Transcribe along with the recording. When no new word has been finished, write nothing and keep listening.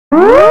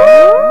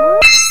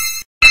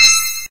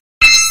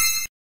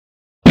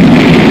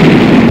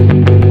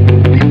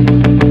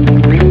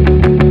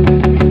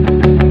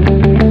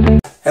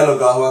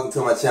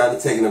welcome to my channel,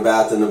 Taking a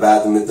Bath. And the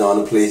bathroom is the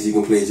only place you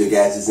can place your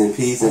gadgets in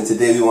peace. And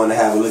today we want to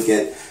have a look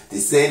at the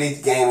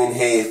DST gaming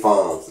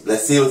headphones.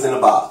 Let's see what's in the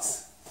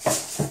box.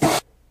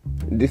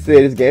 The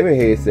DST gaming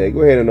headset.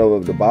 Go ahead and open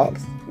up the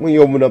box. When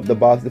you open up the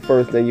box, the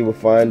first thing you will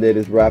find that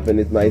is wrapped in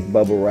this nice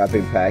bubble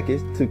wrapping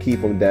package to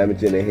keep from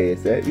damaging the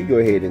headset. You go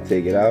ahead and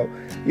take it out.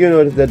 You'll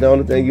notice that the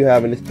only thing you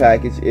have in this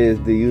package is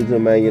the user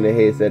manual and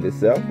the headset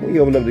itself. When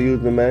you open up the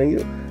user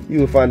manual, you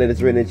will find that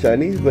it's written in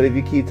Chinese, but if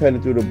you keep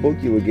turning through the book,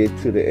 you will get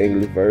to the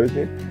English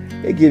version.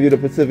 It gives you the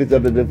specifics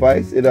of the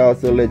device. It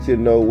also lets you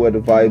know where the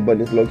volume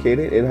button is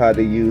located and how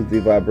to use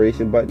the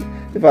vibration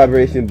button. The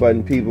vibration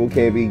button, people,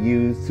 can be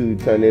used to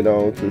turn it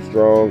on to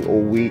strong or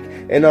weak,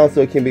 and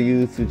also can be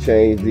used to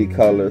change the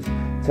colors,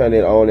 turn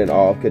it on and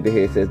off, because the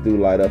headsets do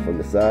light up from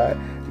the side.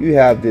 You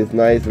have this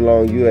nice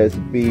long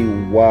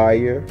USB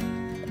wire.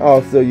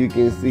 Also, you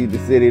can see the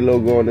city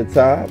logo on the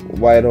top,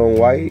 white on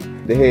white.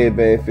 The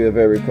headband feels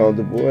very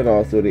comfortable, and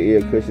also the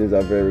ear cushions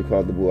are very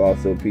comfortable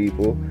also,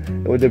 people,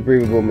 and with the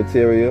breathable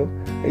material.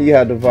 And you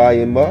have the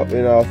volume up,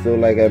 and also,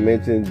 like I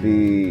mentioned,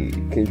 the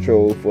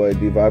control for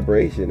the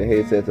vibration. The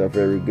headsets are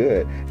very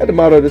good. At the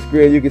bottom of the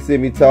screen, you can see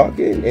me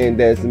talking, and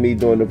that's me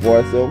doing the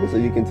voiceover, so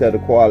you can tell the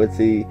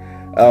quality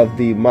of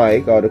the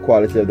mic or the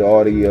quality of the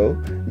audio.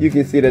 You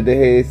can see that the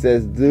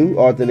headsets do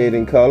alternate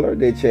in color.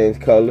 They change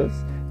colors,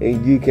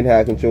 and you can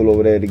have control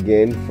over that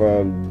again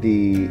from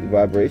the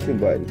vibration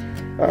button.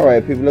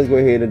 Alright, people, let's go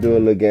ahead and do a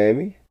little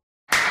gaming.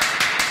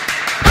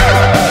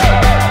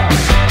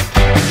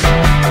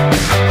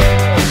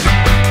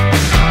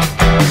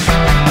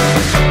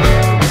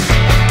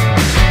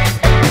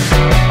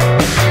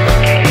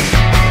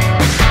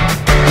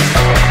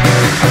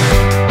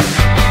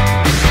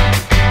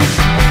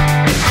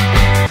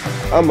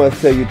 I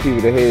must tell you,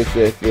 people, the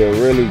headsets feel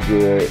really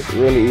good,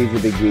 really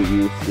easy to get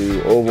used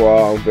to.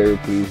 Overall, I'm very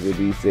pleased with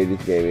these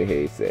DST gaming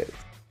headsets.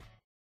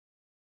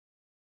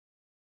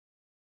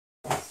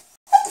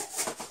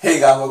 Hey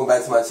guys, welcome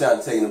back to my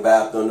channel, Taking a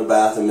Bath. The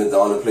bathroom is the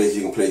only place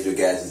you can place your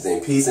gadgets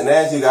in peace. And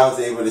as you guys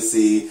were able to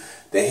see,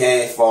 the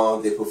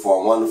headphones, they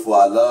perform wonderful.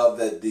 I love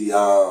that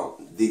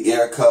the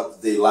air cups,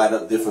 they light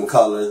up different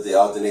colors, they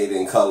alternate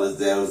in colors.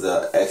 There was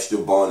an extra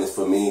bonus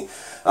for me.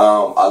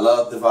 I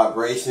love the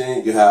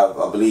vibration. You have,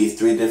 I believe,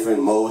 3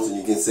 different modes, and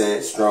you can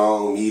set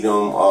strong,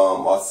 medium,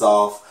 or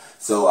soft.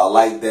 So I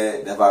like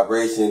that. The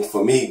vibration,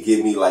 for me,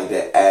 give me like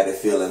that added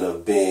feeling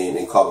of being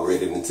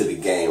incorporated into the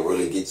game.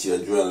 Really get your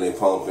adrenaline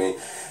pumping.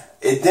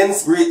 It didn't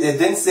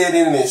say it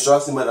in the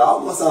instruction, but it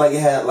almost sounded like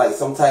it had like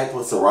some type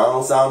of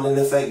surround sounding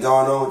effect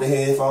going on with the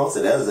headphones.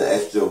 So that was an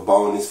extra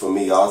bonus for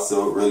me.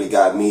 Also, it really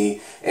got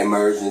me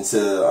immersed into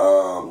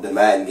the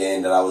Madden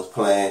game that I was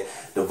playing.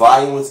 The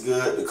volume was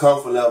good. The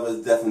comfort level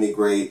is definitely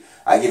great.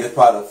 I give this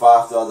product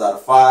 5 stars out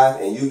of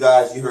 5. And you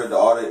guys, you heard the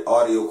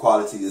audio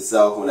quality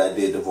yourself when I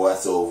did the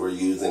voiceover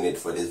using it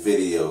for this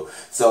video.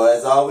 So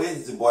as always,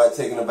 it's your boy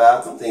Taking a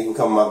Bath. Thank you for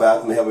coming to my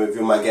bathroom and helping me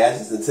review my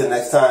gadgets. Until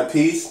next time,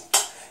 peace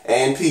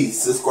and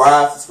peace.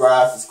 Subscribe,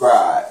 subscribe,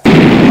 subscribe.